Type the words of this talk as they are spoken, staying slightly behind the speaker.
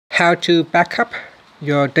how to backup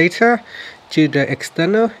your data to the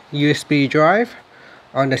external USB drive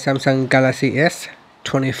on the Samsung Galaxy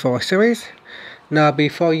S24 series. Now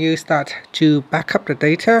before you start to backup the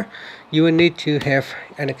data, you will need to have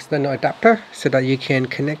an external adapter so that you can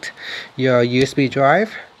connect your USB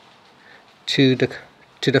drive to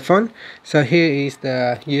the phone. So here is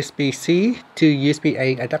the USB-C to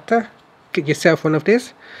USB-A adapter. Get yourself one of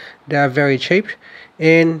these. They are very cheap.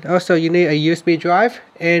 And also you need a USB drive,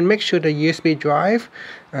 and make sure the USB drive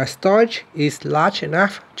storage is large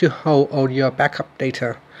enough to hold all your backup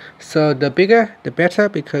data. So the bigger the better,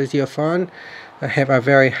 because your phone have a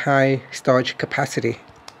very high storage capacity.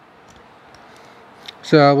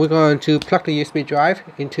 So we're going to plug the USB drive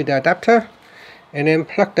into the adapter, and then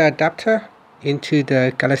plug the adapter into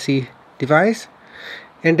the Galaxy device,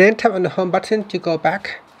 and then tap on the home button to go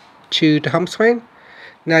back to the home screen.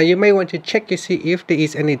 Now you may want to check to see if there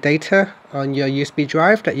is any data on your USB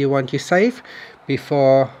drive that you want to save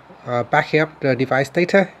before backing up the device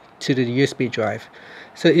data to the USB drive.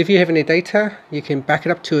 So if you have any data, you can back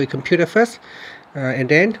it up to a computer first, and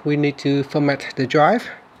then we need to format the drive.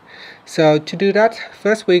 So to do that,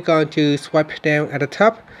 first we're going to swipe down at the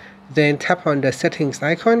top, then tap on the settings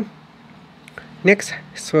icon. Next,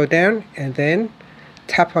 scroll down and then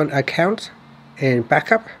tap on account and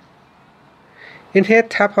backup. In here,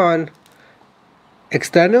 tap on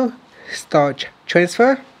external storage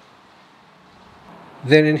transfer.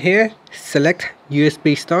 Then in here, select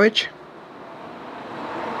USB storage.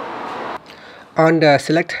 On the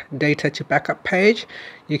select data to backup page,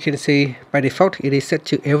 you can see by default it is set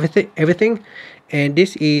to everything, and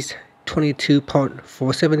this is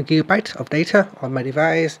 22.47 gigabytes of data on my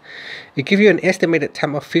device. It gives you an estimated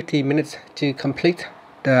time of 50 minutes to complete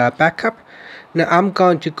the backup. Now I'm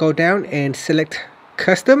going to go down and select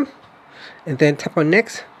custom, and then tap on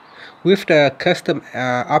next. With the custom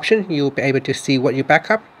option, you'll be able to see what you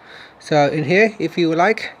backup. So in here, if you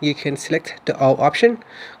like, you can select the all option,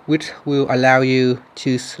 which will allow you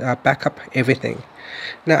to backup everything.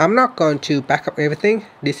 Now I'm not going to backup everything.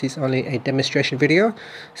 This is only a demonstration video.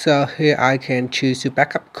 So here I can choose to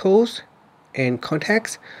backup calls and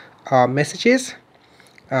contacts or messages.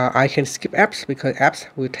 I can skip apps because apps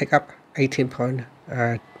will take up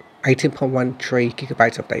 18.13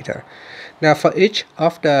 gigabytes of data. Now for each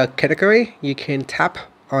of the category, you can tap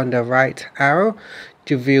on the right arrow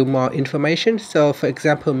to view more information. So for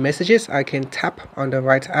example, messages, I can tap on the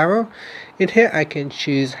right arrow. In here I can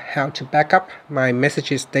choose how to backup my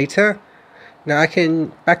messages data. Now I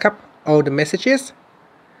can backup all the messages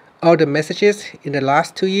in the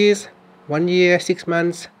last 2 years, 1 year, 6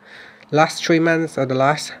 months, last 3 months, or the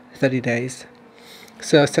last 30 days.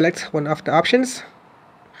 So select one of the options,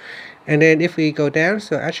 and then if we go down,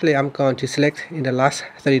 so actually I'm going to select in the last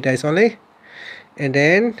 30 days only. And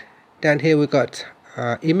then down here we got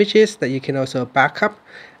images that you can also backup,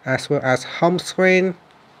 as well as home screen.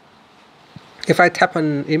 If I tap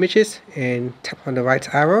on images and tap on the right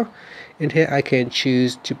arrow, in here I can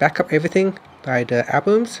choose to backup everything by the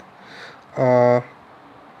albums, or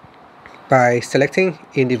by selecting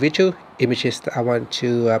individual images that I want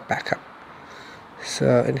to backup.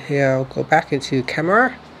 So in here I'll go back into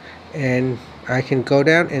camera, and I can go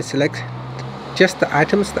down and select just the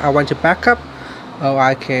items that I want to backup, or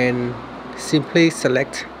I can simply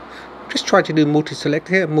select, just try to do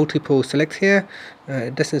multiple select here.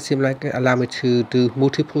 It doesn't seem like it allow me to do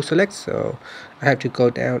multiple selects, so I have to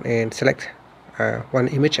go down and select one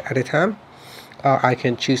image at a time, or I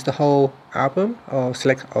can choose the whole album or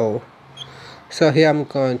select all. So here I'm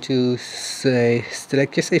going to say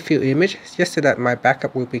select just a few images, just so that my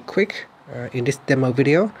backup will be quick in this demo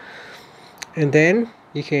video. And then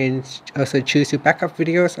you can also choose to backup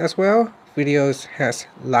videos as well. Videos has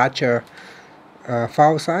larger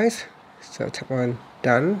file size, so tap on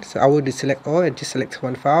done. So I will deselect all and just select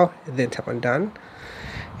one file, and then tap on done.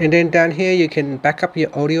 And then down here you can backup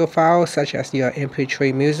your audio files, such as your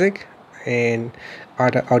MP3 music and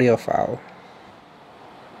other audio file.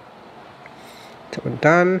 Tap on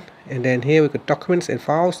done, and then here we got documents and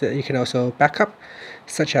files that you can also backup,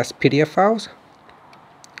 such as PDF files.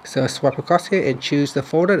 So swipe across here and choose the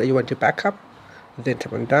folder that you want to backup, then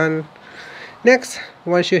tap on done. Next,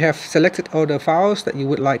 once you have selected all the files that you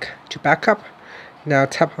would like to backup, now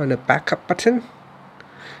tap on the backup button,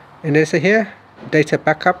 and then say here data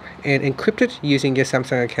backup and encrypted using your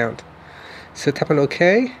Samsung account. So tap on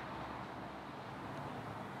OK,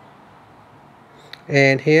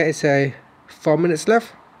 and here it's a 4 minutes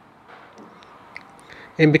left.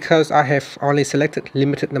 And because I have only selected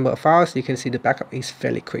limited number of files, you can see the backup is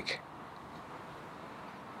fairly quick.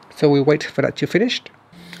 So we wait for that to finish.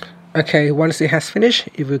 Okay, once it has finished,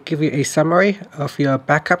 it will give you a summary of your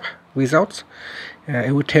backup results.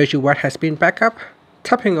 It will tell you what has been backup.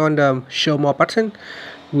 Tapping on the Show More button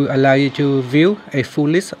will allow you to view a full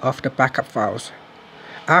list of the backup files.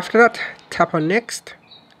 After that, tap on Next,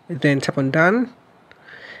 then tap on Done,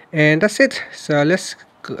 and that's it. So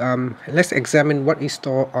let's examine what is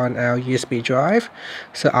stored on our USB drive.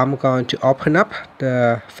 So I'm going to open up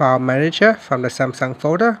the file manager from the Samsung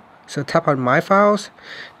folder. So tap on My Files.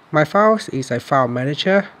 My Files is a file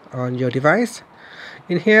manager on your device.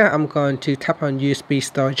 In here, I'm going to tap on USB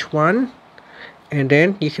storage 1, and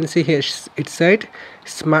then you can see here it said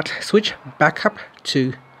Smart Switch Backup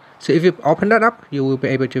 2. So if you open that up, you will be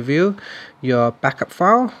able to view your backup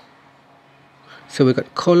file. So we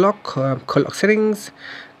got call log settings,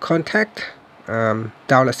 contact,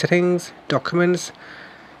 download settings, documents,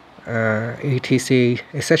 etc,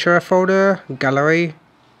 etc folder, gallery,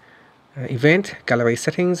 event, gallery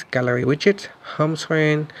settings, gallery widget, home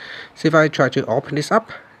screen. So if I try to open this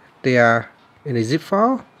up, they are in a zip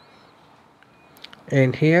file,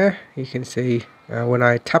 and here you can see when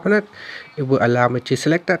I tap on it, it will allow me to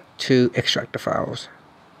select that to extract the files.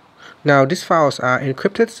 Now these files are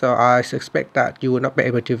encrypted, so I suspect that you will not be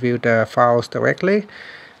able to view the files directly.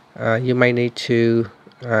 You may need to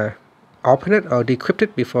open it or decrypt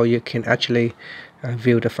it before you can actually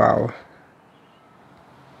view the file.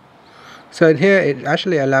 So in here it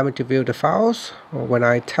actually allows me to view the files when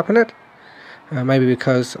I tap on it. Maybe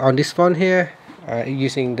because on this phone here,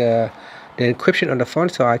 using the encryption on the phone,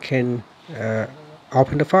 so I can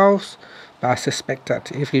open the files. But I suspect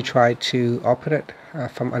that if you try to open it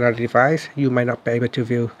from another device, you might not be able to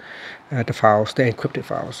view the files, the encrypted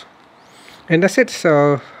files. And that's it.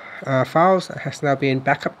 So files has now been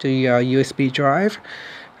backed up to your USB drive.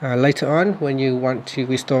 Later on, when you want to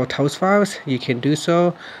restore those files, you can do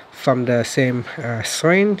so from the same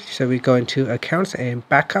screen. So we go into Accounts and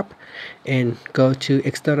Backup, and go to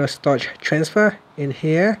External Storage Transfer. In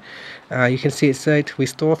here, you can see it said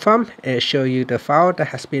Restore From, and it shows you the file that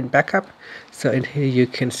has been backed up. So in here, you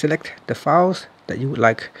can select the files that you would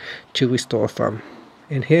like to restore from.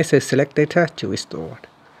 And here it says Select Data to Restore.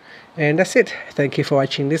 And that's it. Thank you for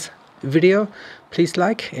watching this video. Please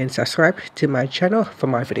like and subscribe to my channel for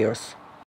my videos.